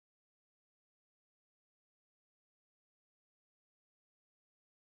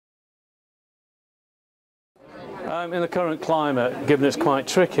In the current climate, given it's quite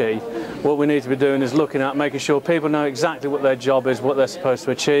tricky, what we need to be doing is looking at making sure people know exactly what their job is, what they're supposed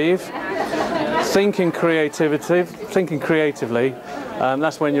to achieve. Thinking creatively,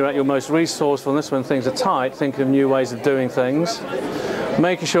 that's when you're at your most resourcefulness, when things are tight, thinking of new ways of doing things.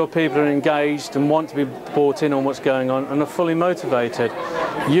 Making sure people are engaged and want to be brought in on what's going on and are fully motivated.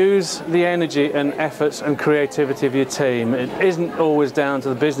 Use the energy and efforts and creativity of your team. It isn't always down to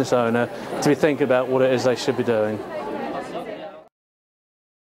the business owner to be thinking about what it is they should be doing.